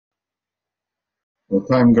Well,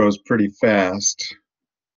 time goes pretty fast,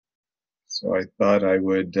 so I thought I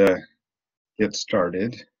would get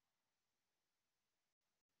started.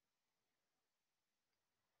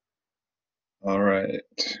 All right.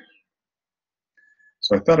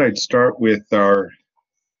 So I thought I'd start with our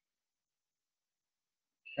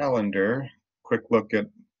calendar. Quick look at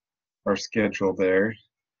our schedule there.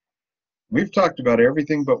 We've talked about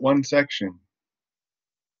everything but one section.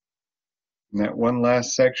 And that one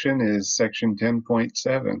last section is section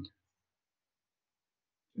 10.7.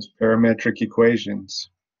 It's parametric equations.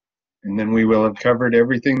 And then we will have covered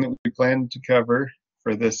everything that we planned to cover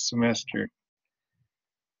for this semester.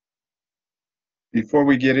 Before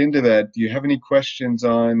we get into that, do you have any questions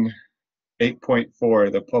on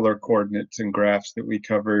 8.4, the polar coordinates and graphs that we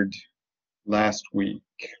covered last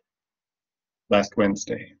Wednesday?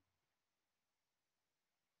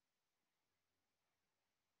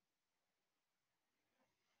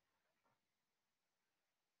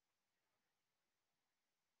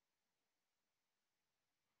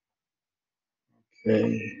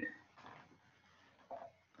 Okay.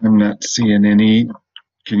 I'm not seeing any.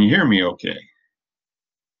 Can you hear me okay?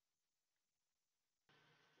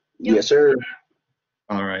 Yes, sir.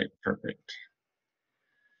 All right, perfect.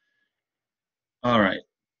 All right,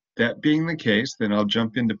 that being the case, then I'll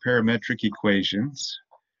jump into parametric equations.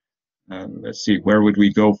 Let's see, where would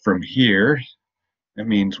we go from here? That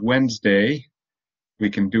means Wednesday,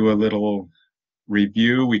 we can do a little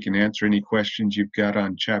review. We can answer any questions you've got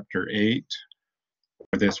on chapter 8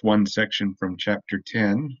 or this one section from chapter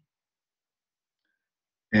 10.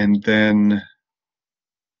 And then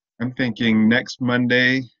I'm thinking next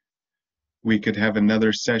Monday, we could have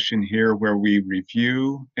another session here where we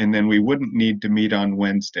review, and then we wouldn't need to meet on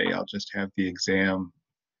Wednesday. I'll just have the exam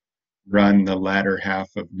run the latter half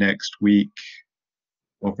of next week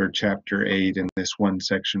over chapter 8 and this one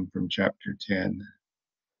section from chapter 10.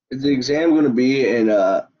 Is the exam going to be in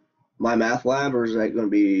my math lab, or is that going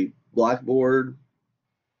to be Blackboard?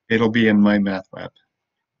 It'll be in my math lab.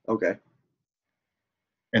 Okay.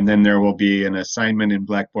 And then there will be an assignment in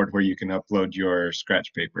Blackboard where you can upload your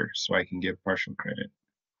scratch paper so I can give partial credit.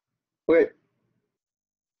 Okay.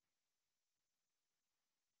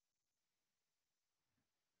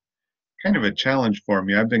 Kind of a challenge for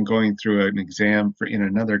me. I've been going through an exam in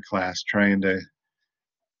another class trying to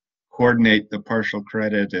coordinate the partial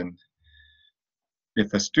credit, and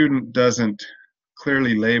if a student doesn't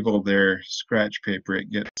clearly label their scratch paper, it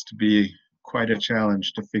gets to be quite a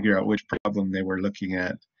challenge to figure out which problem they were looking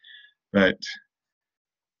at.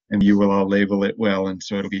 And you will all label it well, and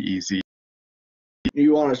so it'll be easy.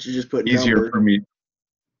 You want us to just put Easier numbers? for me.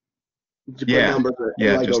 Yeah,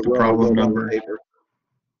 like just the problem number. Paper.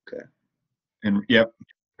 Okay. And yep,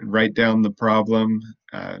 write down the problem.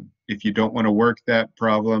 If you don't want to work that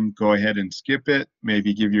problem, go ahead and skip it.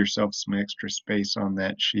 Maybe give yourself some extra space on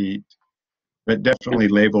that sheet, but definitely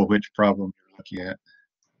label which problem you're looking at.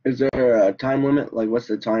 Is there a time limit? Like, what's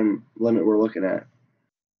the time limit we're looking at?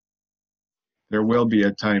 There will be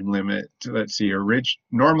a time limit. Let's see,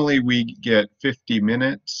 normally we get 50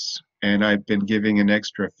 minutes, and I've been giving an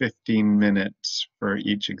extra 15 minutes for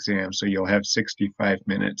each exam, so you'll have 65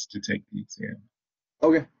 minutes to take the exam.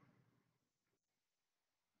 Okay.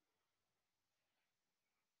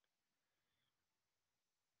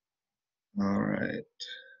 All right.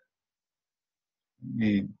 Let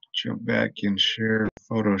me jump back and share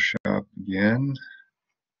Photoshop again.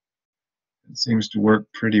 It seems to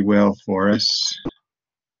work pretty well for us.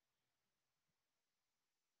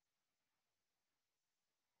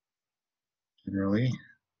 Generally.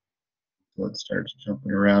 So it starts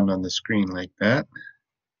jumping around on the screen like that.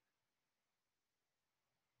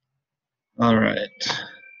 All right.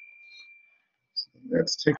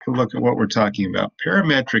 Let's take a look at what we're talking about.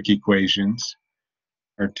 Parametric equations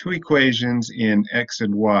are two equations in x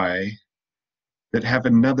and y that have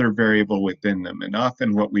another variable within them, and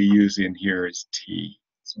often what we use in here is t.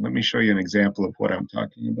 So let me show you an example of what I'm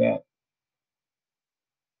talking about.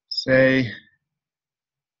 Say,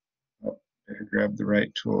 better grab the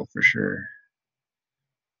right tool for sure.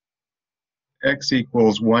 X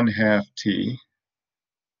equals 1/2 t,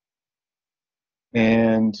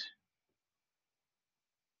 and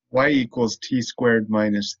y equals t squared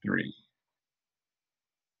minus 3.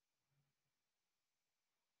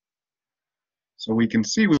 So we can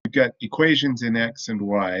see we've got equations in x and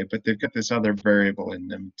y, but they've got this other variable in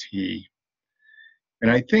them, t. And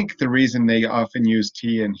I think the reason they often use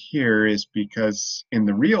t in here is because in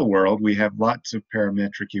the real world, we have lots of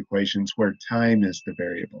parametric equations where time is the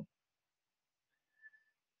variable.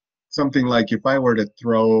 Something like if I were to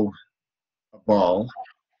throw a ball,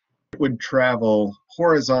 it would travel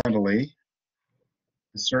horizontally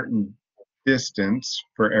a certain distance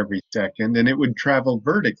for every second, and it would travel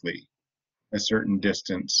vertically a certain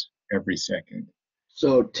distance every second.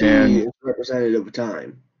 So T And is representative of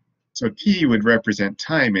time, so t would represent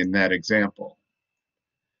time in that example.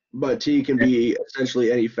 but T can be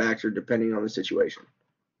essentially any factor depending on the situation.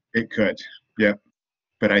 It could, yep.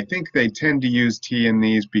 But I think they tend to use t in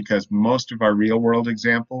these because most of our real world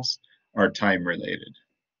examples are time related.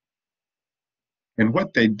 And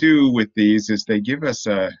what they do with these is they give us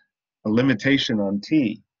a limitation on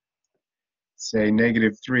t. Say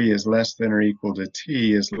 -3 is less than or equal to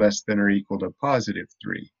t is less than or equal to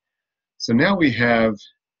 +3. So now we have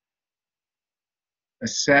a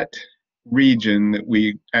set region that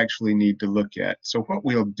we actually need to look at. So what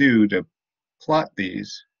we'll do to plot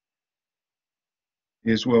these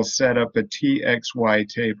is we'll set up a txy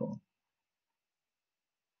table.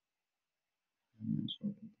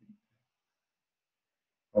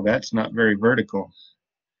 Well, that's not very vertical,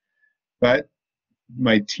 but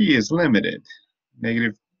my t is limited,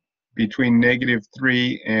 negative between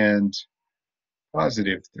 -3 and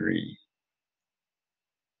 +3.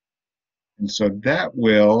 And so that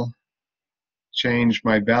will change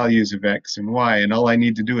my values of x and y. And all I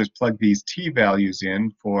need to do is plug these t values in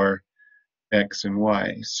for x and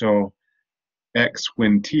y. So x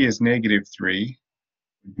when t is -3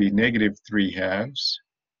 would be -3/2.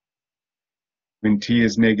 When t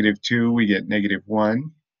is -2, we get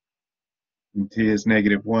 -1. When t is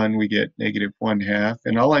 -1, we get -1/2.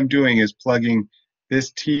 And all I'm doing is plugging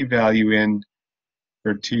this t value in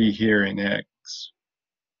for t here in x.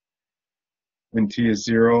 When t is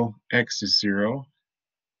 0, x is 0.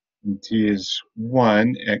 When t is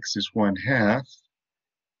 1, x is 1/2.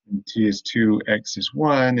 When t is 2, x is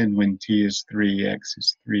 1. And when t is 3, x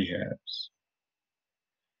is 3/2.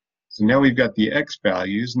 So now we've got the x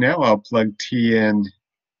values. Now I'll plug t in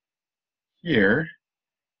here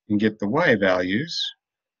and get the y values.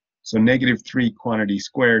 So -3 quantity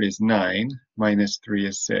squared is 9, minus 3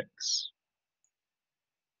 is 6.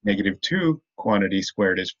 -2 quantity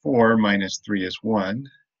squared is 4, minus 3 is 1.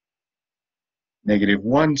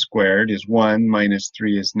 -1 squared is 1, minus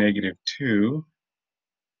 3 is -2.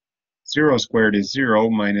 0 squared is 0,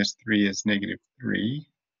 minus 3 is -3.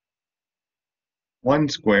 1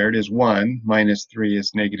 squared is 1, minus 3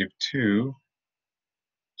 is -2.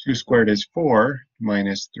 2 squared is 4,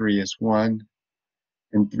 minus 3 is 1.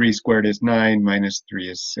 And 3 squared is 9, minus 3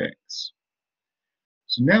 is 6.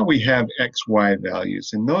 So now we have x, y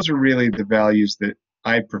values, and those are really the values that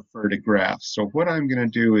I prefer to graph. So what I'm going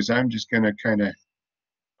to do is I'm just going to kind of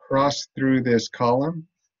cross through this column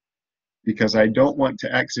because I don't want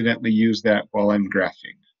to accidentally use that while I'm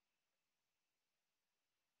graphing.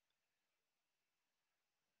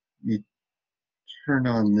 Let me turn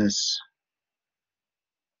on this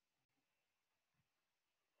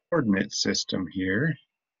coordinate system here.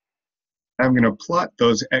 I'm going to plot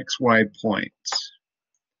those xy points.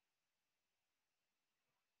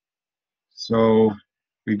 So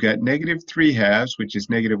we've got -3/2, which is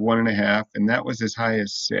 -1.5, and that was as high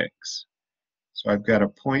as 6. So I've got a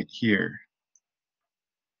point here.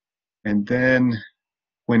 And then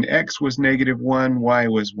when x was -1, y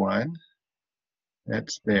was 1.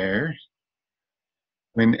 That's there.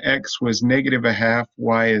 When x was -1/2,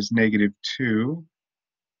 y is -2.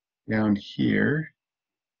 Down here.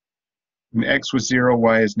 When x was 0,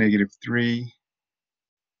 y is -3.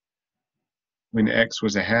 When x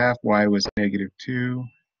was 1/2, y was -2.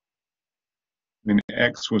 When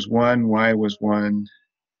x was 1, y was 1.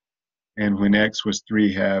 And when x was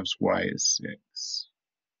 3/2, y is 6.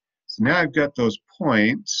 So now I've got those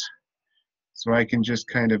points, so I can just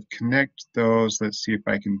kind of connect those. Let's see if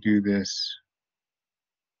I can do this.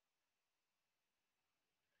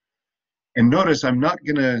 And notice I'm not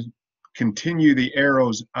going to continue the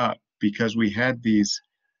arrows up because we had these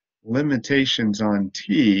limitations on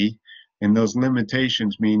t, and those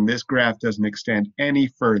limitations mean this graph doesn't extend any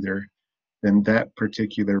further than that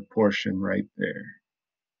particular portion right there.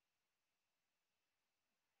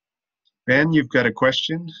 Ben, you've got a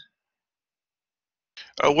question?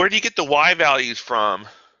 Where do you get the y values from?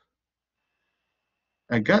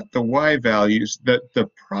 I got the y values. The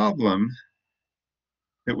problem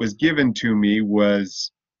that was given to me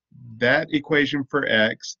was that equation for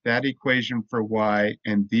x, that equation for y,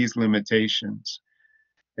 and these limitations.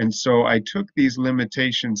 And so I took these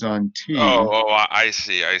limitations on t, I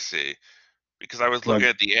see, I see. Because I was looking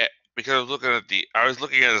plugged, at the because I was looking at the I was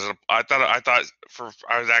looking at it as a, I thought for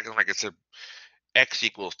I was acting like it said x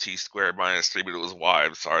equals t squared minus 3, but it was y.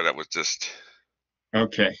 I'm sorry, that was just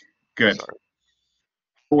okay, good. sorry.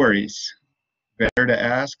 No worries. Better to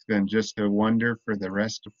ask than just to wonder for the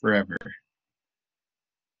rest of forever.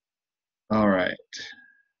 All right.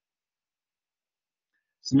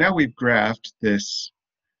 So now we've graphed this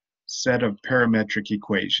set of parametric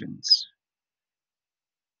equations.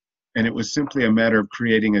 And it was simply a matter of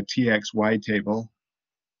creating a TXY table,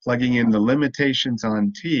 plugging in the limitations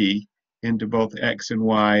on T into both X and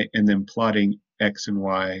Y, and then plotting X and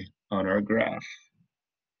Y on our graph.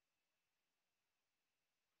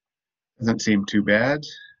 Doesn't seem too bad.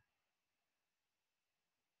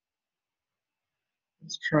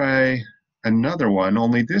 Let's try another one,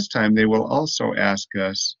 only this time they will also ask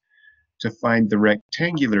us to find the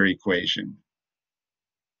rectangular equation.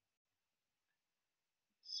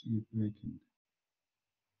 Let's see if I can.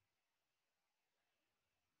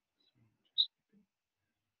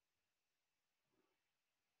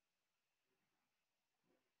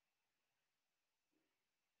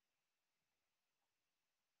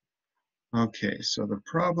 Okay, so the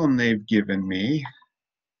problem they've given me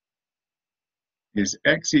is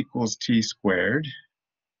x equals t squared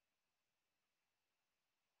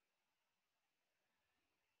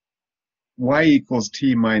y equals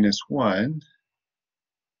t minus 1,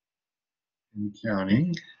 and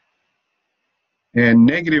counting, and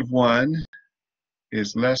negative 1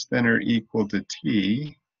 is less than or equal to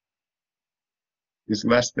t is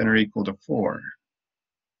less than or equal to 4.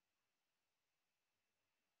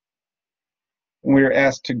 And we are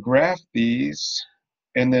asked to graph these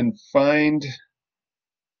and then find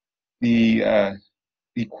the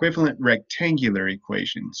equivalent rectangular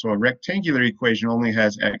equation. So a rectangular equation only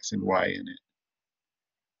has x and y in it.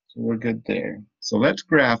 So we're good there. So let's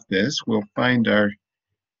graph this. We'll find our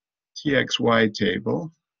TXY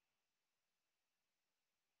table.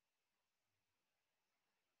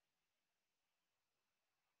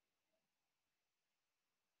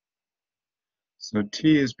 So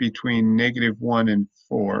t is between negative 1 and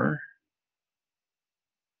 4.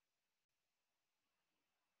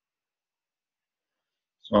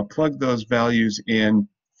 So I'll plug those values in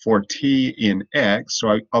for t in x.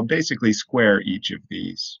 So I'll basically square each of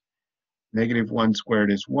these. Negative 1 squared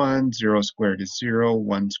is 1, 0 squared is 0,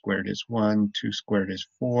 1 squared is 1, 2 squared is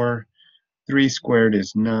 4, 3 squared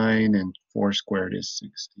is 9, and 4 squared is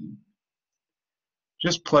 16.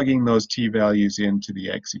 Just plugging those t values into the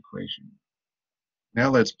x equation. Now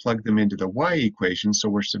let's plug them into the y equation, so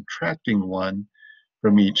we're subtracting 1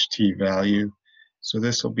 from each t value. So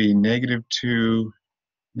this will be negative 2,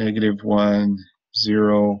 negative 1,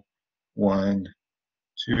 0, 1,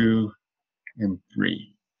 2, and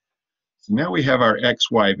 3. So now we have our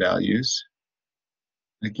x, y values.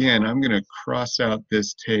 Again, I'm going to cross out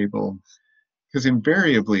this table because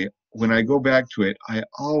invariably when I go back to it, I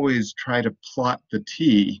always try to plot the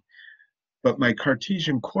t, but my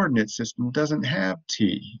Cartesian coordinate system doesn't have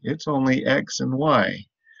t. It's only x and y.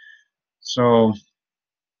 So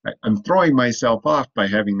I'm throwing myself off by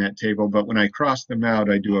having that table, but when I cross them out,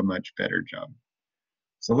 I do a much better job.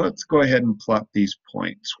 So let's go ahead and plot these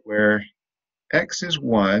points where x is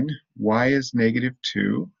 1, y is negative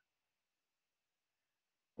 2,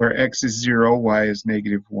 where x is 0, y is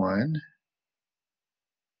negative 1,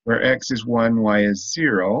 where x is 1, y is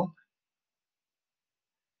 0,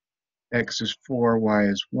 x is 4, y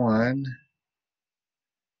is 1,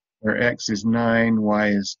 where x is 9, y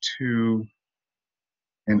is 2,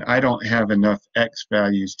 and I don't have enough x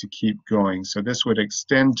values to keep going. So this would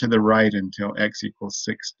extend to the right until x equals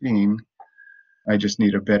 16. I just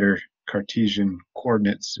need a better Cartesian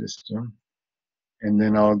coordinate system. And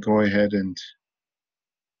then I'll go ahead and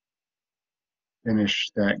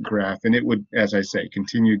finish that graph. And it would, as I say,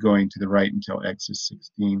 continue going to the right until x is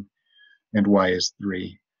 16 and y is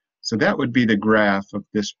 3. So that would be the graph of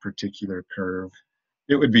this particular curve.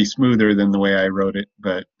 It would be smoother than the way I wrote it,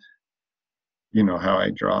 but you know how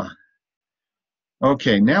I draw.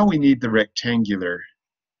 Okay, now we need the rectangular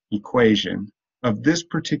equation of this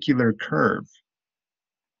particular curve.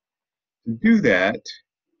 To do that,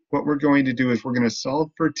 what we're going to do is we're going to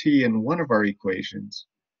solve for t in one of our equations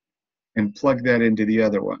and plug that into the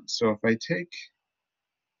other one. So if I take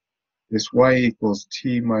this y equals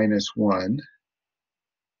t minus 1,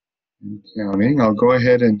 and counting, I'll go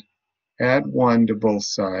ahead and add 1 to both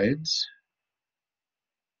sides.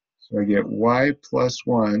 So I get y plus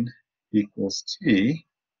 1 equals t.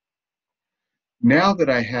 Now that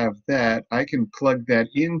I have that, I can plug that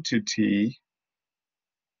into t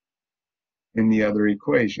in the other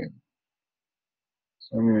equation.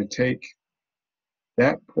 So I'm going to take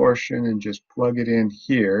that portion and just plug it in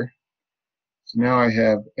here. So now I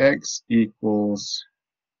have x equals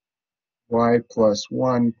y plus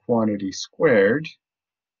 1 quantity squared.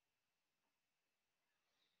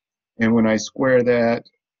 And when I square that,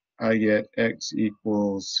 I get x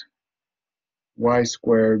equals y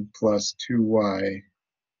squared plus 2y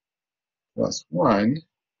plus 1,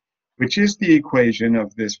 which is the equation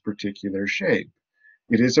of this particular shape.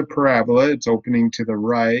 It is a parabola, it's opening to the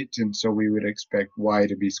right, and so we would expect y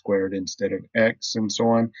to be squared instead of x, and so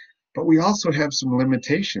on. But we also have some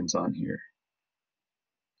limitations on here.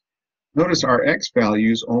 Notice our x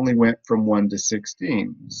values only went from 1 to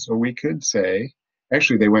 16. So we could say,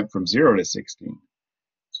 actually they went from 0 to 16.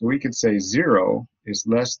 So we could say 0 is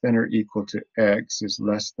less than or equal to x is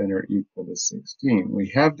less than or equal to 16. We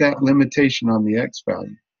have that limitation on the x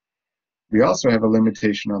value. We also have a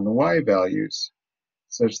limitation on the y values,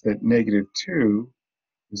 such that negative 2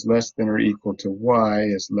 is less than or equal to y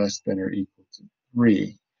is less than or equal to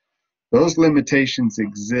 3. Those limitations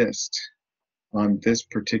exist on this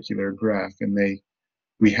particular graph, and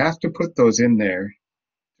we have to put those in there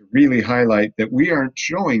to really highlight that we aren't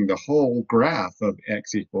showing the whole graph of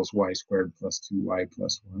x equals y squared plus 2y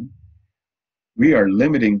plus 1. We are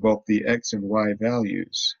limiting both the x and y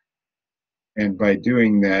values, and by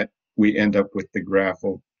doing that, we end up with the graph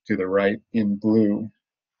to the right in blue.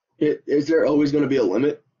 Is there always going to be a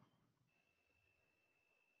limit?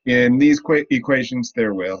 In these equations,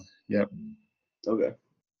 there will. Yep. Okay.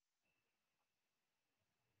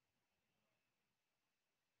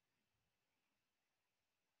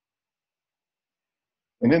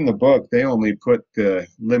 And in the book, they only put the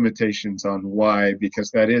limitations on y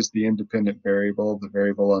because that is the independent variable, the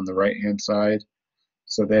variable on the right-hand side.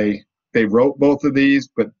 So they wrote both of these,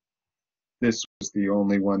 but this was the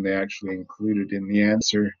only one they actually included in the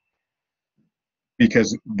answer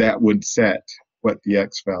because that would set what the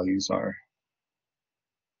x values are.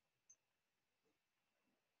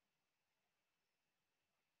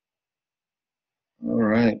 All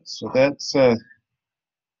right, so that's kind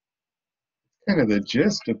of the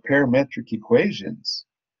gist of parametric equations.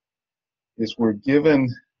 Is we're given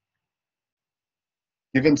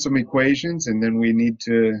some equations, and then we need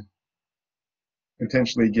to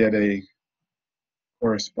potentially get a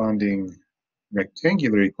corresponding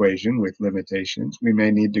rectangular equation with limitations. We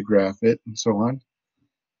may need to graph it and so on.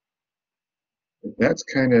 But that's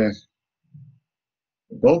kind of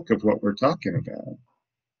the bulk of what we're talking about.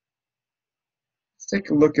 Let's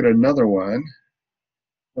take a look at another one.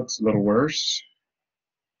 Looks a little worse.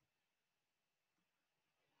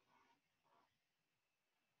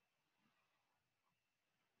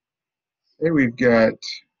 Say we've got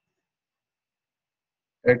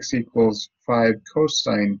x equals 5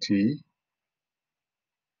 cosine t.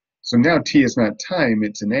 So now t is not time,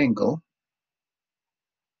 it's an angle.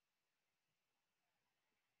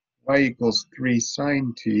 Y equals 3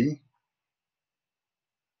 sine t.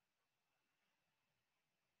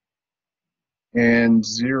 And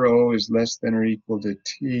 0 is less than or equal to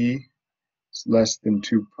t. It's less than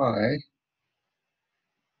 2 pi.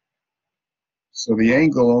 So the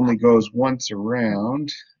angle only goes once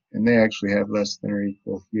around, and they actually have less than or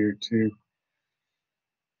equal here too.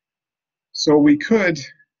 So we could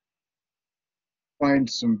find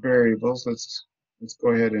some variables. Let's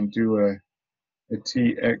go ahead and do a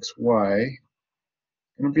txy. It's going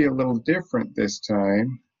to be a little different this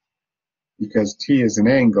time because t is an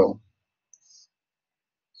angle.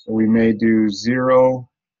 So we may do 0.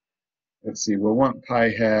 Let's see, we'll want pi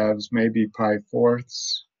halves, maybe pi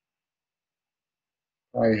fourths,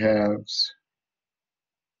 pi halves.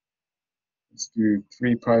 Let's do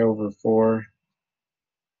 3 pi over 4.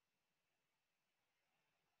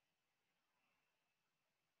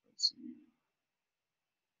 Let's see.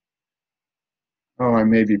 Oh, I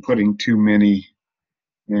may be putting too many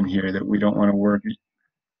in here that we don't want to work.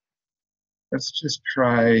 Let's just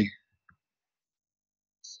try,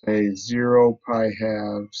 say, 0 pi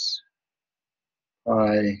halves,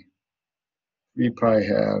 pi, 3 pi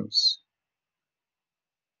halves,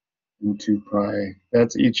 and 2 pi.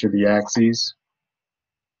 That's each of the axes.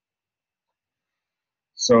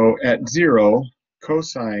 So at 0,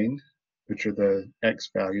 cosine, which are the x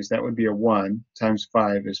values, that would be a 1 times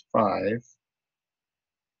 5 is 5.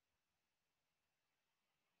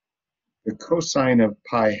 The cosine of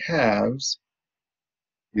pi halves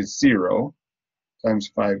is 0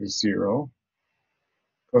 times 5 is 0.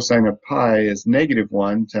 Cosine of pi is negative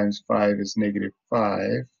 1 times 5 is negative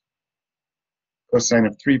 5. Cosine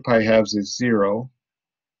of 3 pi halves is 0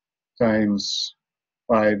 times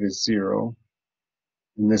 5 is 0.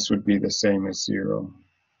 And this would be the same as 0,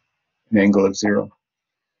 an angle of 0.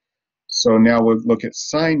 So now we'll look at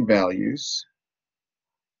sine values.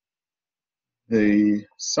 The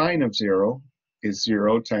sine of 0 is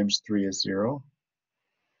 0 times 3 is 0.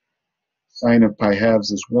 Sine of pi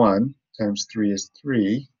halves is 1 times 3 is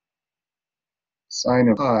 3. Sine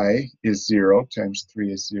of pi is 0 times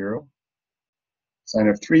 3 is 0. Sine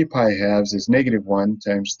of 3 pi halves is -1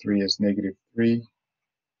 times 3 is -3.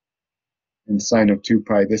 And sine of 2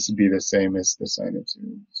 pi, this would be the same as the sine of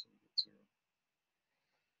 0.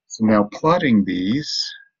 So now plotting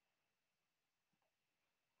these,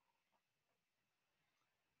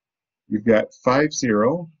 we've got 5,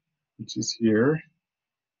 0, which is here.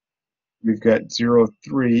 We've got 0,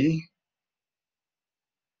 3.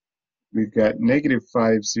 We've got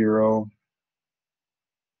 -5, 0.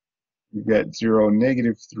 We've got 0,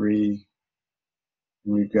 -3.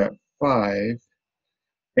 And we've got 5.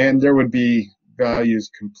 And there would be values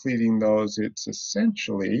completing those. It's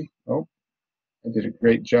essentially, oh, I did a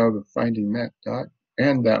great job of finding that dot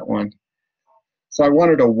and that one. So I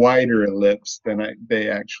wanted a wider ellipse than they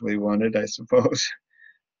actually wanted, I suppose.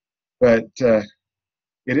 But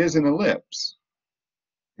it is an ellipse.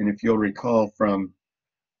 And if you'll recall from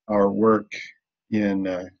our work in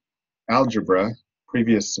algebra,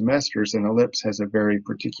 previous semesters, an ellipse has a very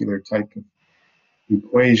particular type of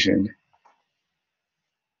equation.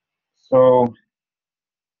 So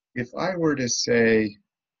if I were to say,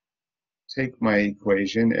 take my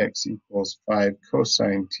equation, x equals 5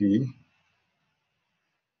 cosine t,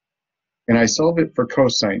 and I solve it for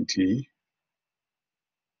cosine t,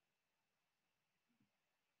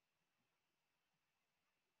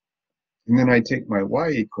 and then I take my y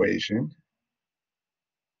equation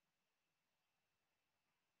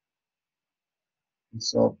and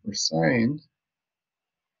solve for sine,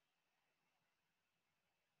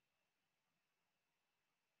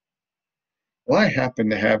 well, I happen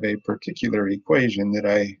to have a particular equation that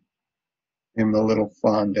I am a little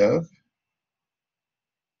fond of.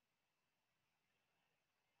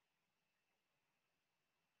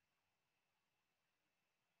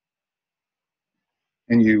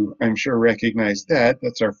 And you, I'm sure, recognize that.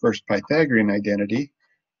 That's our first Pythagorean identity.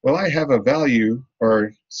 Well, I have a value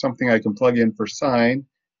or something I can plug in for sine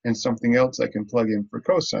and something else I can plug in for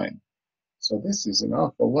cosine. So this is an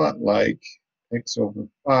awful lot like x over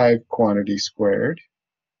 5 quantity squared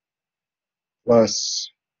plus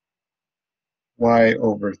y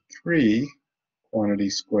over 3 quantity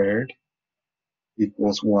squared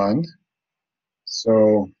equals 1.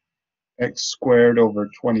 So x squared over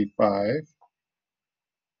 25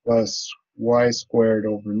 plus y squared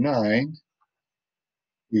over 9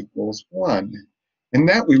 equals 1. And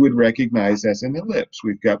that we would recognize as an ellipse.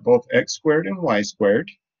 We've got both x squared and y squared.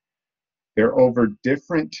 They're over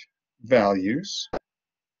different values.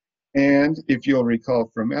 And if you'll recall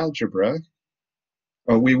from algebra,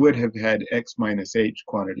 we would have had x minus h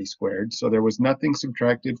quantity squared. So there was nothing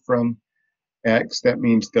subtracted from x. That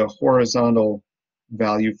means the horizontal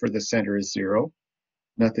value for the center is 0.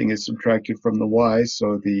 Nothing is subtracted from the y,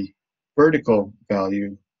 so the vertical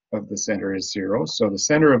value of the center is 0. So the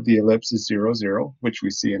center of the ellipse is 0, 0, which we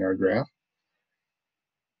see in our graph.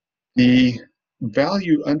 The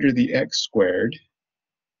value under the x squared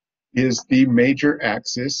is the major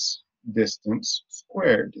axis distance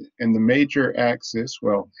squared. And the major axis,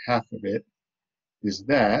 well, half of it is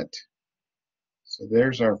that. So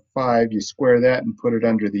there's our 5. You square that and put it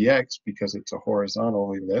under the x because it's a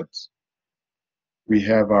horizontal ellipse. We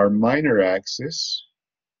have our minor axis,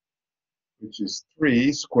 which is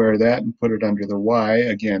 3. Square that and put it under the y,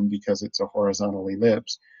 again, because it's a horizontal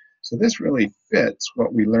ellipse. So this really fits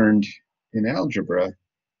what we learned in algebra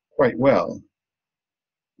quite well.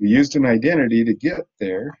 We used an identity to get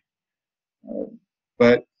there,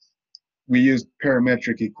 but we used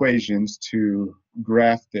parametric equations to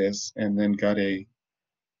graph this and then got an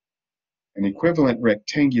equivalent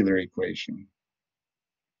rectangular equation,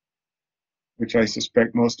 which I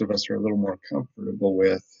suspect most of us are a little more comfortable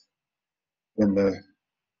with than the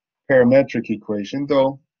parametric equation,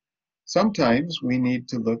 though sometimes we need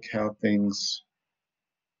to look how things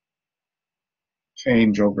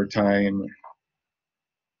change over time.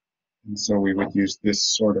 And so we would use this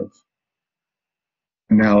sort of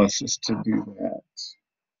analysis to do that.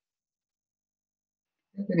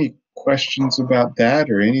 Have any questions about that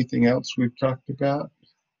or anything else we've talked about?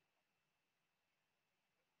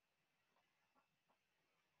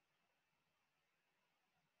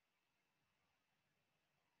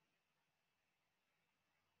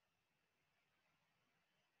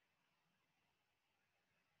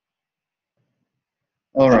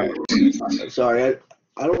 All right. Sorry,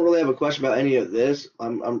 I don't really have a question about any of this.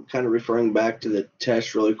 I'm kind of referring back to the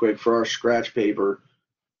test really quick for our scratch paper.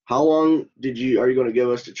 How long are you going to give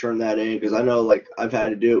us to turn that in? Because I know like I've had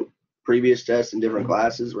to do previous tests in different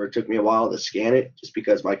classes where it took me a while to scan it just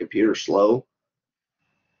because my computer's slow.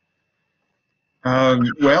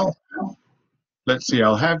 Well, let's see.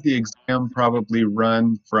 I'll have the exam probably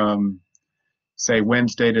run from say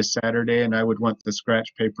Wednesday to Saturday, and I would want the scratch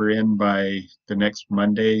paper in by the next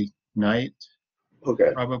Monday night, Okay.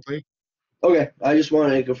 probably. Okay. I just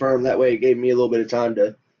wanted to confirm. That way it gave me a little bit of time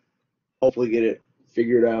to hopefully get it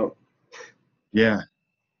figured out. Yeah,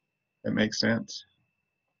 that makes sense.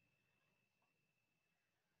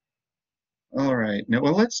 All right, now,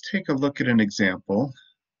 well, let's take a look at an example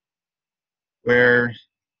where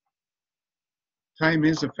time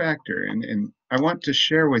is a factor, and I want to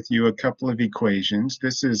share with you a couple of equations.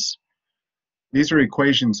 These are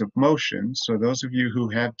equations of motion, so those of you who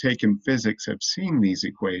have taken physics have seen these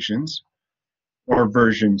equations or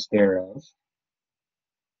versions thereof.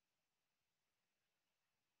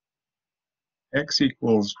 X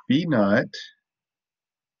equals v naught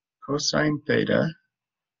cosine theta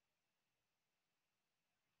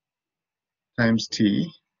times t.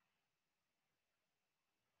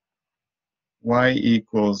 Y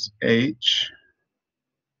equals h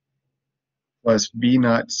plus v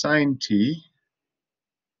naught sine t.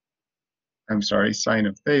 I'm sorry, sine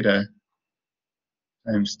of theta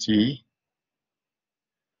times t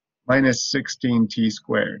minus 16t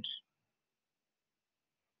squared,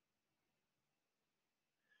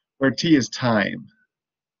 where t is time.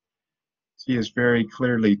 T is very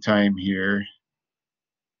clearly time here,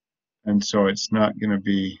 and so it's not going to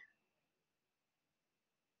be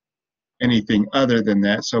anything other than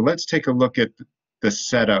that. So let's take a look at the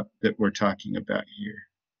setup that we're talking about here.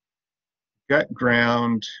 Got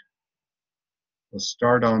ground. We'll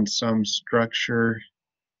start on some structure.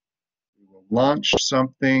 We will launch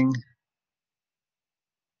something,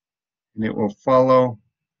 and it will follow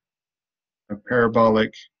a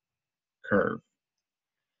parabolic curve.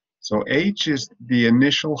 So h is the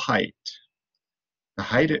initial height, the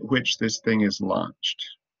height at which this thing is launched.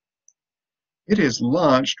 It is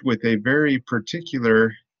launched with a very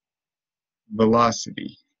particular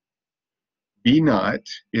velocity. V naught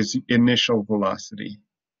is initial velocity.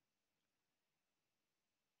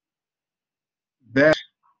 That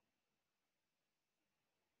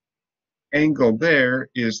angle there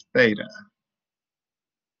is theta.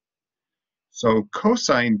 So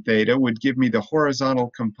cosine theta would give me the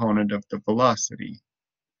horizontal component of the velocity.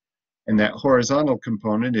 And that horizontal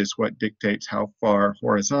component is what dictates how far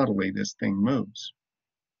horizontally this thing moves.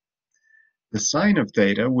 The sine of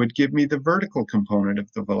theta would give me the vertical component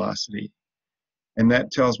of the velocity. And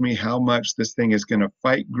that tells me how much this thing is going to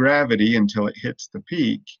fight gravity until it hits the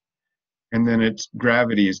peak. And then its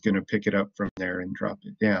gravity is going to pick it up from there and drop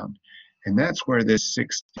it down. And that's where this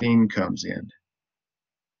 16 comes in.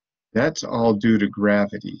 That's all due to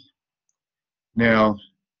gravity. Now,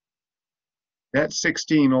 that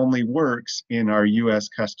 16 only works in our US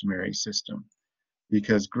customary system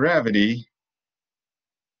because gravity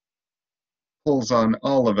pulls on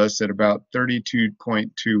all of us at about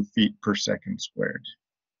 32.2 feet per second squared.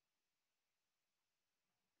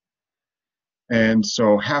 And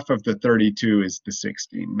so half of the 32 is the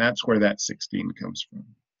 16. That's where that 16 comes from.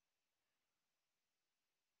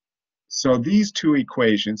 So these two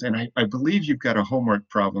equations, and I believe you've got a homework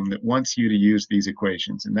problem that wants you to use these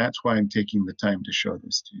equations, and that's why I'm taking the time to show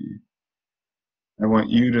this to you. I want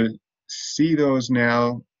you to see those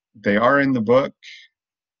now. They are in the book.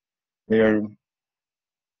 They are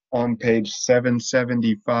on page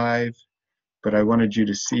 775, but I wanted you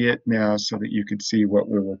to see it now so that you could see what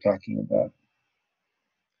we were talking about.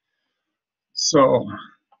 So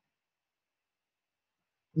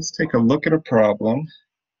let's take a look at a problem.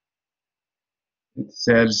 It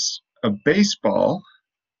says a baseball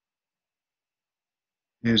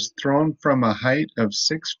is thrown from a height of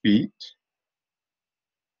 6 feet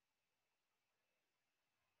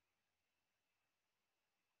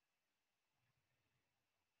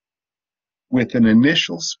with an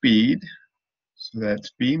initial speed, so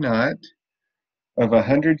that's v naught, of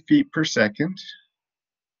 100 feet per second.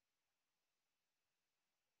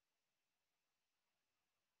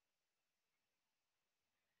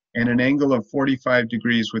 And an angle of 45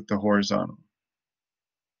 degrees with the horizontal.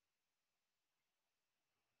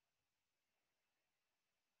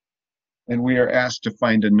 And we are asked to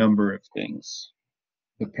find a number of things.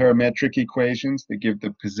 The parametric equations that give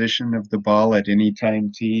the position of the ball at any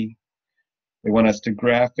time t. They want us to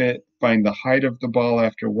graph it, find the height of the ball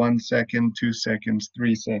after 1 second, 2 seconds,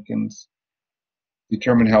 3 seconds,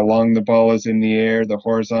 determine how long the ball is in the air, the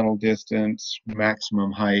horizontal distance,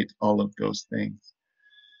 maximum height, all of those things.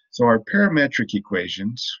 So our parametric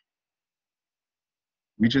equations,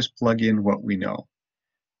 we just plug in what we know.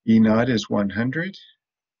 E naught is 100.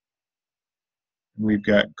 We've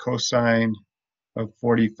got cosine of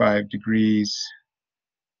 45 degrees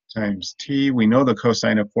times t. We know the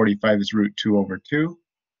cosine of 45 is root 2 over 2.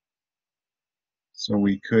 So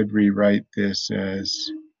we could rewrite this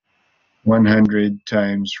as 100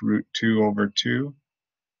 times root 2 over 2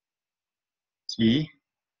 t,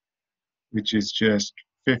 which is just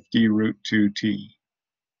 50 root 2 t.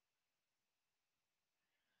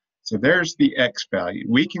 So there's the x value.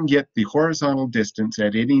 We can get the horizontal distance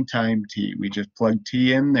at any time t. We just plug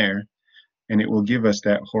t in there, and it will give us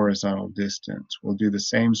that horizontal distance. We'll do the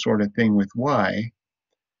same sort of thing with y.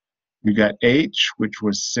 We got h, which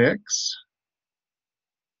was 6,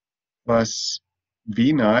 plus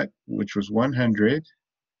v naught, which was 100,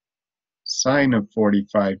 sine of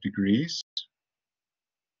 45 degrees,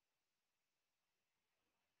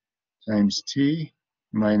 times t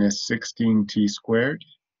minus 16t squared.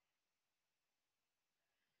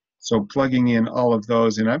 So plugging in all of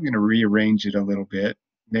those, and I'm going to rearrange it a little bit,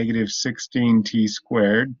 negative 16t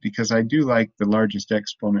squared, because I do like the largest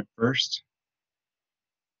exponent first,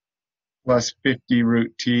 plus 50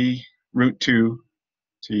 root 2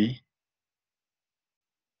 t,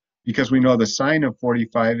 because we know the sine of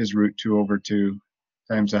 45 is root 2 over 2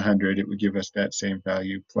 times 100. It would give us that same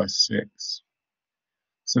value, plus 6.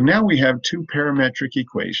 So now we have two parametric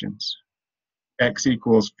equations. X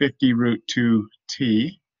equals 50 root 2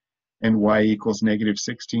 t, and y equals negative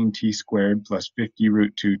 16t squared plus 50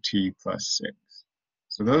 root 2t plus 6.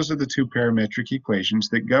 So those are the two parametric equations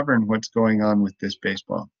that govern what's going on with this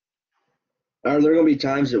baseball. Are there going to be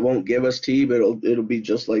times it won't give us t, but it'll be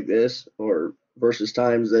just like this, or versus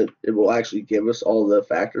times that it will actually give us all the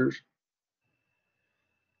factors?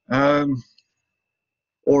 Um,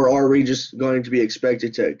 Or are we just going to be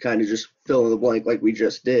expected to kind of just fill in the blank like we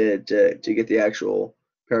just did to get the actual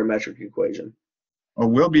parametric equation?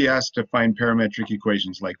 we'll be asked to find parametric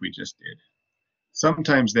equations like we just did.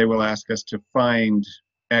 Sometimes they will ask us to find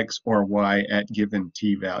x or y at given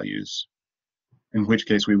t values, in which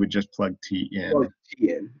case we would just plug t in. Plug t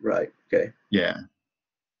in, right? Okay. Yeah.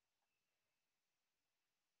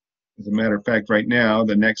 As a matter of fact, right now,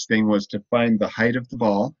 the next thing was to find the height of the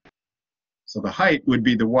ball. So the height would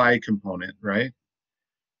be the y component, right?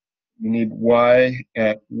 You need y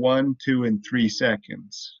at 1, 2, and 3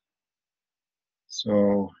 seconds.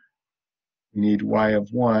 So we need y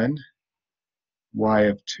of 1, y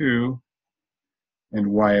of 2, and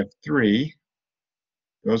y of 3.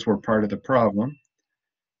 Those were part of the problem.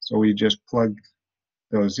 So we just plug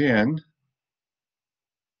those in.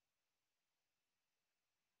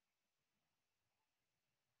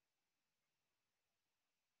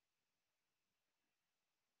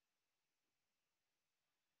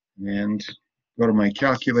 And go to my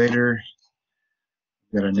calculator.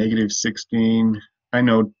 Got a negative 16. I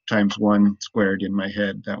know times 1 squared in my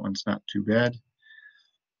head. That one's not too bad.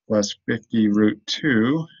 Plus 50 root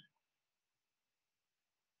 2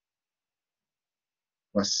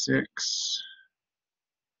 plus 6.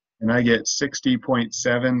 And I get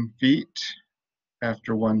 60.7 feet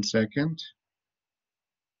after 1 second.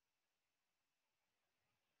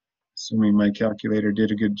 Assuming my calculator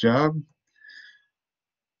did a good job.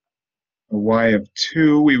 A y of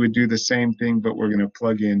 2, we would do the same thing, but we're going to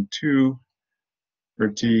plug in 2 for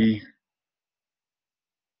t.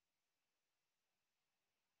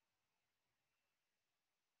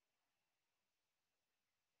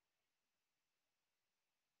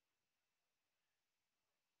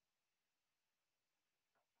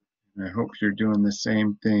 I hope you're doing the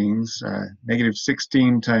same things. Negative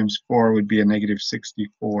 16 times 4 would be a negative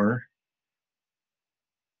 64.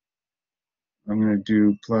 I'm going to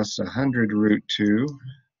do plus 100 root 2.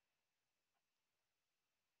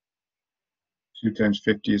 2 times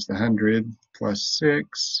 50 is the 100, plus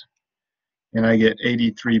 6. And I get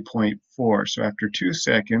 83.4. So after 2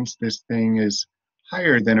 seconds, this thing is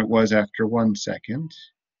higher than it was after 1 second.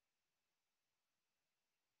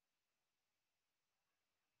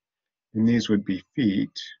 And these would be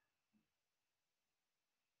feet.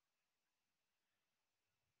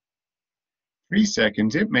 3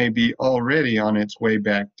 seconds, it may be already on its way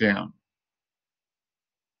back down.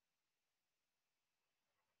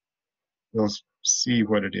 We'll see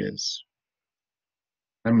what it is.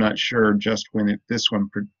 I'm not sure just when this one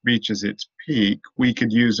reaches its peak. We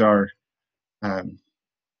could use our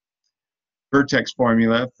vertex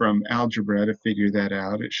formula from algebra to figure that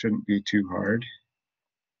out. It shouldn't be too hard.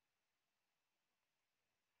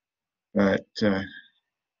 But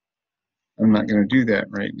I'm not going to do that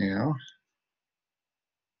right now.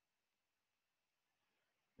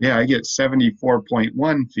 Yeah, I get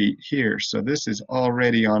 74.1 feet here. So this is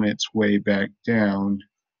already on its way back down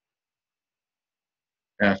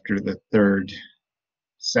after the 3rd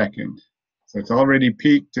second. So it's already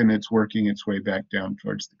peaked and it's working its way back down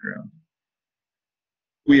towards the ground.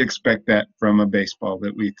 We expect that from a baseball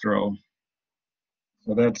that we throw.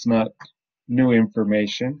 So that's not new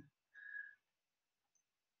information.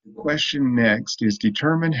 The question next is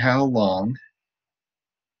determine how long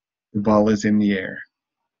the ball is in the air.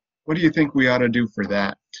 What do you think we ought to do for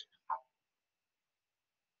that?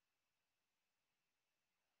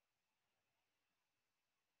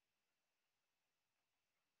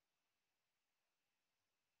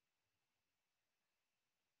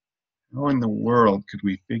 How in the world could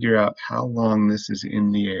we figure out how long this is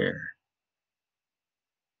in the air?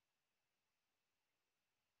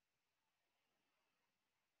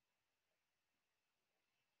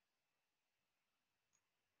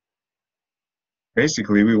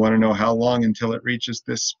 Basically, we want to know how long until it reaches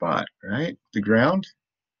this spot, right? The ground.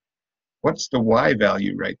 What's the y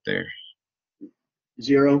value right there?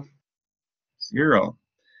 0. 0.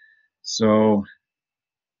 So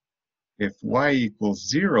if y equals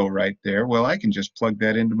 0 right there, well, I can just plug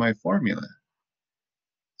that into my formula.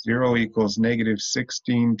 0 equals negative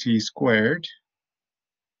 16t squared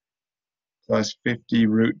plus 50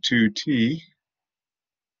 root 2t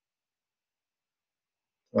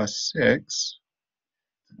plus 6,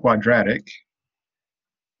 quadratic.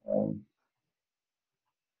 Looks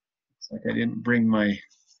like I didn't bring my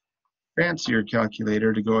fancier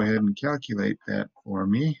calculator to go ahead and calculate that for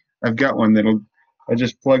me. I've got one I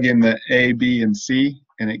just plug in the A, B, and C,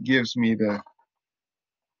 and it gives me the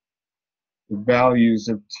values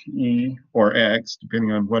of t or x,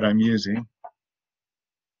 depending on what I'm using.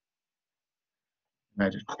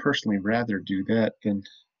 I'd personally rather do that than,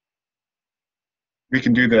 we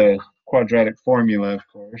can do the quadratic formula, of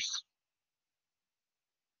course.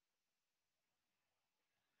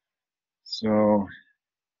 So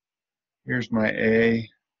here's my A,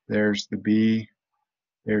 there's the B,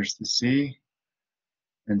 there's the C,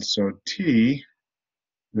 and so t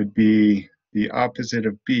would be the opposite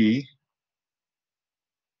of B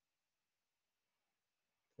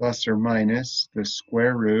plus or minus the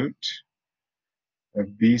square root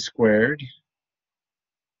of B squared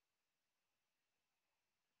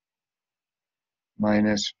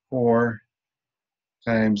minus 4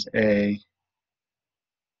 times A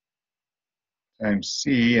times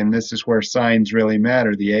C, and this is where signs really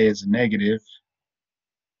matter. The A is a negative,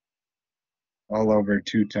 all over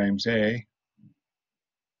 2 times A.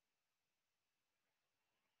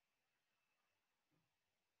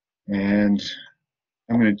 And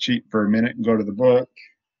I'm going to cheat for a minute and go to the book.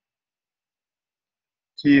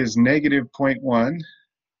 T is negative 0.1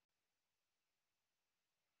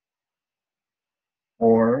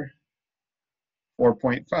 or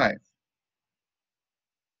 4.5.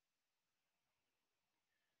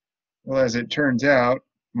 Well, as it turns out,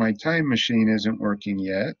 my time machine isn't working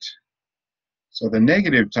yet. So the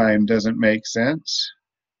negative time doesn't make sense,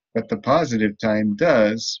 but the positive time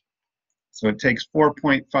does. So it takes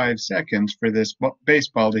 4.5 seconds for this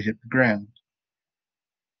baseball to hit the ground.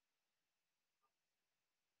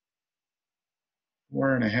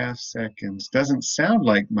 4.5 seconds. Doesn't sound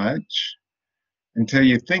like much until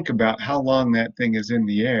you think about how long that thing is in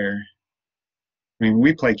the air. I mean,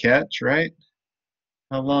 we play catch, right?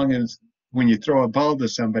 How long is, when you throw a ball to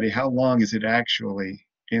somebody, how long is it actually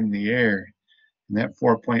in the air? And that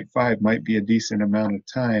 4.5 might be a decent amount of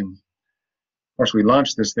time. Of course, we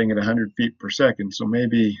launched this thing at 100 feet per second, so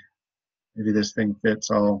maybe this thing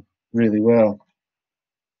fits all really well.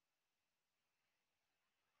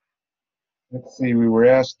 Let's see, we were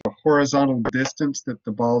asked the horizontal distance that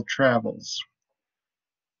the ball travels.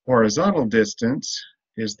 Horizontal distance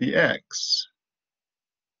is the x.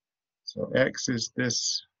 So x is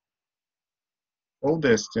this whole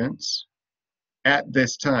distance at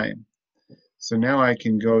this time. So now I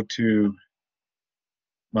can go to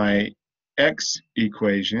my x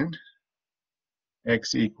equation.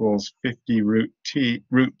 X equals 50 root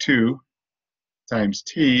 2 times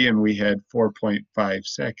t, and we had 4.5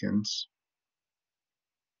 seconds.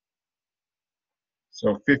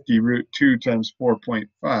 So 50 root 2 times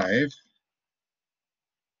 4.5.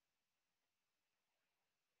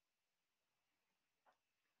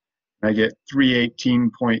 I get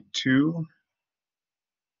 318.2.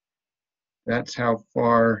 That's how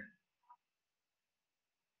far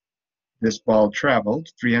this ball traveled,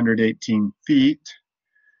 318 feet.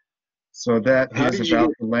 So that is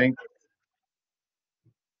about the length.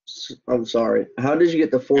 I'm sorry. How did you get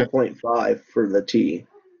the 4.5 for the T?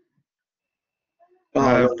 Oh,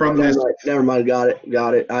 no, from never this mind. Never mind. Got it.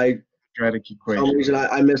 quadratic For some equation. reason,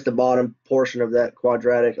 I missed the bottom portion of that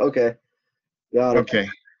quadratic. Okay. Got it. Okay.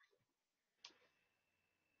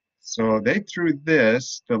 So they threw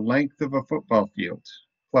this the length of a football field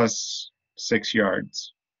plus 6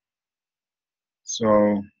 yards.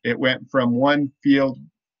 So it went from one field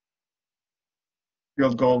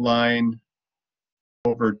field goal line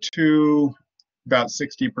over 2, about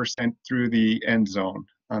 60% through the end zone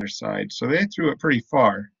on their side. So they threw it pretty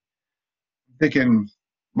far. Thinking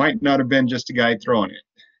might not have been just a guy throwing it.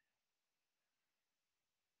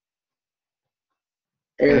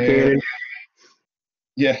 Air cannon.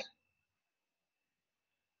 Yeah.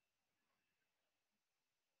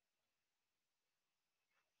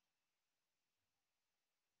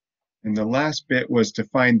 And the last bit was to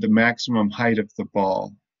find the maximum height of the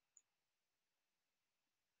ball.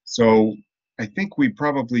 So I think we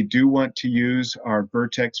probably do want to use our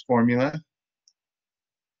vertex formula.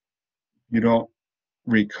 You don't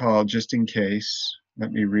recall, just in case.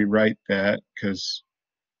 Let me rewrite that because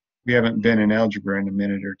we haven't been in algebra in a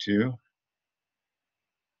minute or two.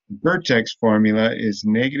 The vertex formula is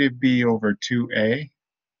negative b over 2a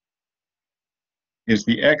is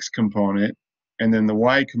the x component, and then the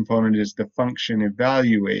y component is the function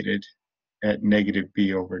evaluated at negative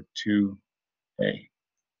b over 2a.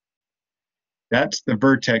 That's the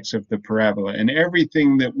vertex of the parabola, and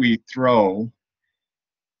everything that we throw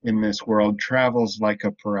in this world travels like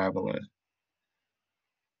a parabola,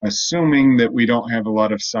 assuming that we don't have a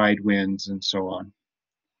lot of side winds and so on.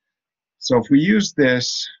 So if we use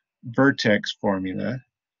this vertex formula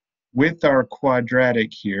with our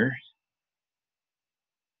quadratic here,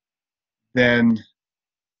 then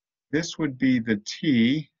this would be the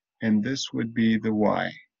t and this would be the y.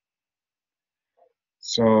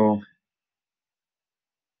 So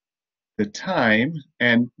the time,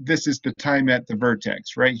 and this is the time at the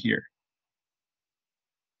vertex right here.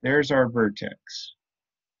 There's our vertex.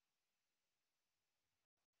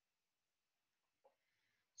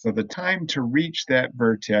 So the time to reach that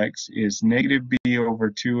vertex is negative b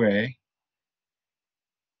over 2a.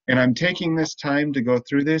 And I'm taking this time to go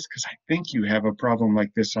through this because I think you have a problem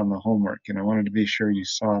like this on the homework, and I wanted to be sure you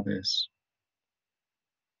saw this.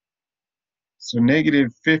 So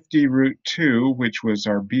negative 50 root 2, which was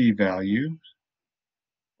our b value,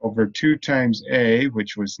 over 2 times a,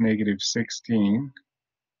 which was negative 16.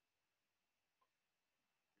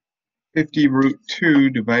 50 root 2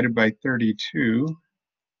 divided by 32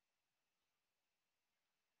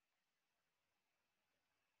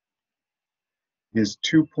 is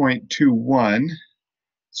 2.21.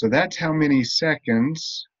 So that's how many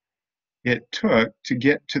seconds it took to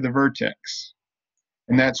get to the vertex.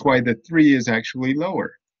 And that's why the 3 is actually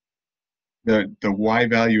lower. The y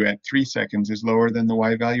value at 3 seconds is lower than the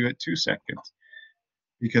y value at 2 seconds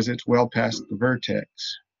because it's well past the vertex.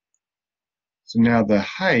 So now the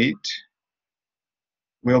height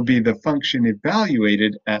will be the function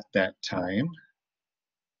evaluated at that time.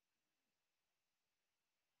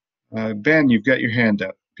 Ben, you've got your hand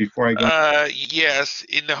up. Before I go. Yes.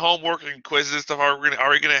 In the homework and quizzes and stuff, are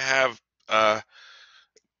we gonna have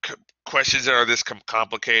questions that are this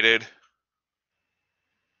complicated?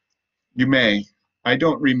 You may. I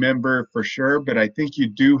don't remember for sure, but I think you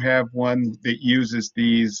do have one that uses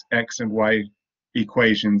these x and y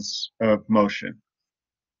equations of motion.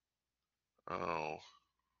 Oh.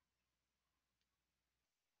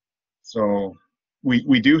 So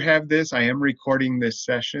we do have this. I am recording this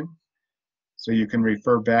session, so you can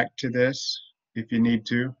refer back to this if you need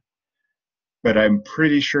to. But I'm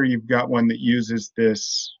pretty sure you've got one that uses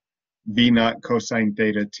this v naught cosine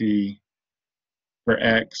theta t for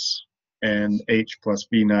x and h plus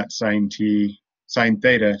v naught sine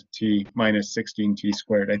theta t minus 16t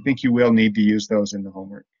squared. I think you will need to use those in the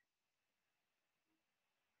homework.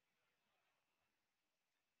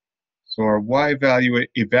 So our y value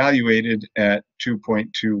evaluated at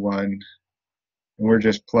 2.21, and we're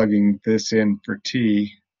just plugging this in for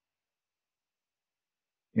t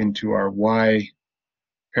into our y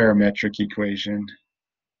parametric equation.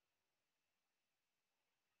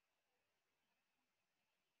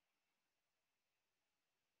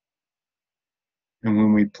 And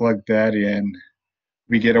when we plug that in,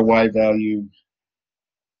 we get a y value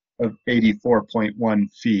of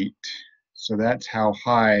 84.1 feet. So that's how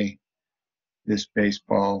high this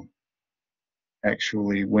baseball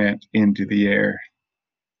actually went into the air.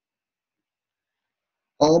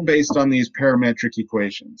 All based on these parametric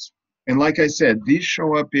equations. And like I said, these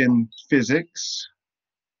show up in physics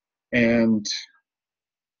and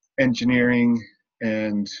engineering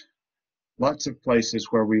and lots of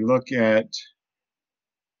places where we look at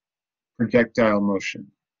projectile motion.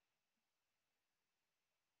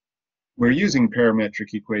 We're using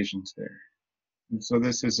parametric equations there. And so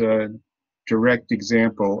this is a direct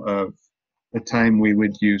example of the time we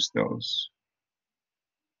would use those.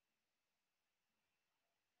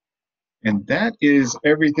 And that is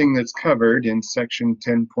everything that's covered in section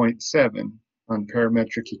 10.7 on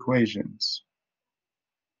parametric equations.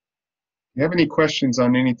 you have any questions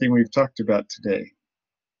on anything we've talked about today?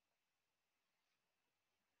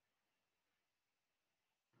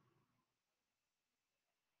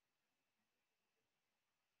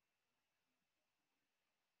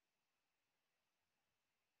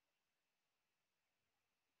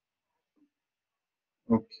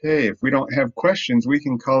 Okay, if we don't have questions, we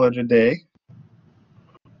can call it a day.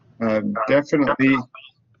 Definitely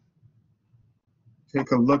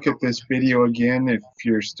take a look at this video again if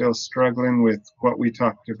you're still struggling with what we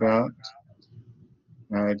talked about.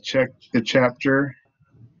 Check the chapter.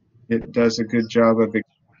 It does a good job of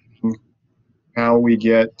explaining how we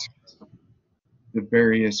get the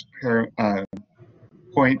various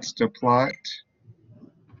points to plot.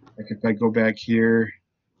 Like if I go back here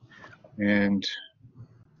and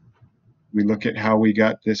we look at how we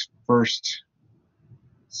got this first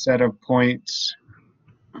set of points,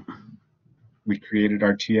 we created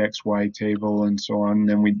our TXY table and so on.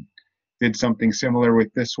 Then we did something similar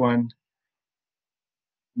with this one,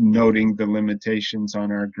 noting the limitations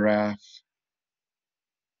on our graph.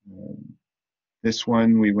 This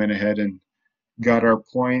one, we went ahead and got our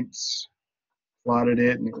points, plotted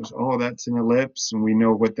it, and it was, oh, that's an ellipse, and we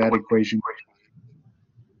know what that equation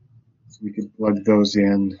is. So we could plug those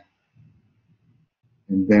in.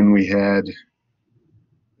 And then we had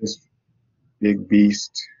this big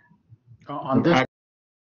beast. On this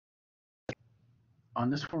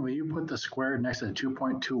one, will you put the square next to the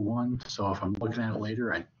 2.21? So if I'm looking at it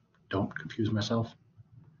later, I don't confuse myself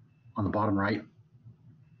on the bottom right.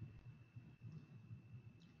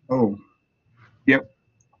 Oh, yep.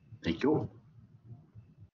 Thank you.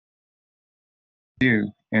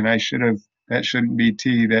 And I should have, that shouldn't be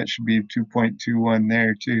T, that should be 2.21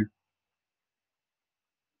 there too.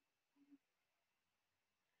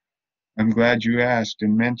 I'm glad you asked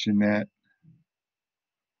and mentioned that.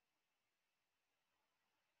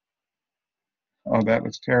 Oh, that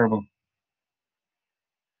looks terrible.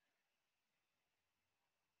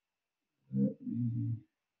 Let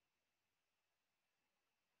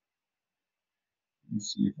me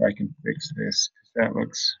see if I can fix this, because that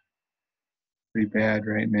looks pretty bad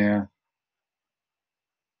right now.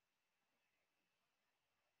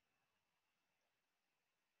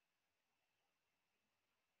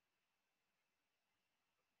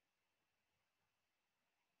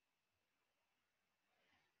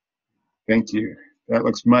 Thank you. That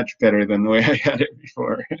looks much better than the way I had it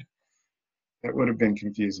before. That would have been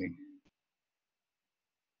confusing.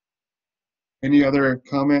 Any other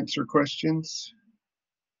comments or questions?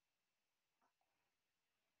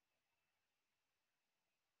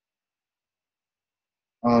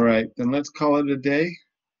 All right, then let's call it a day.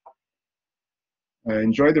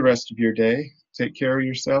 Enjoy the rest of your day. Take care of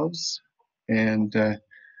yourselves, and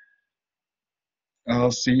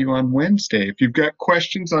I'll see you on Wednesday. If you've got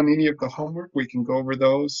questions on any of the homework, we can go over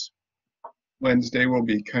those. Wednesday will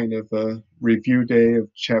be kind of a review day of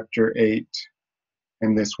Chapter 8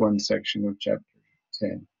 and this one section of Chapter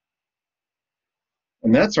 10.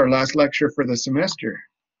 And that's our last lecture for the semester.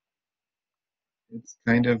 It's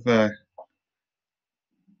kind of a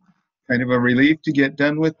relief to get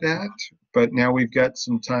done with that, but now we've got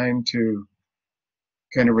some time to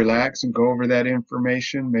kind of relax and go over that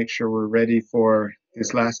information, make sure we're ready for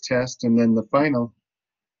this last test and then the final,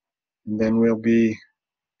 and then we'll be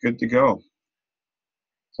good to go.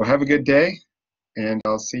 So have a good day, and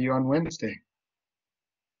I'll see you on Wednesday.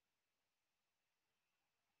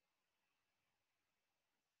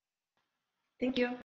 Thank you.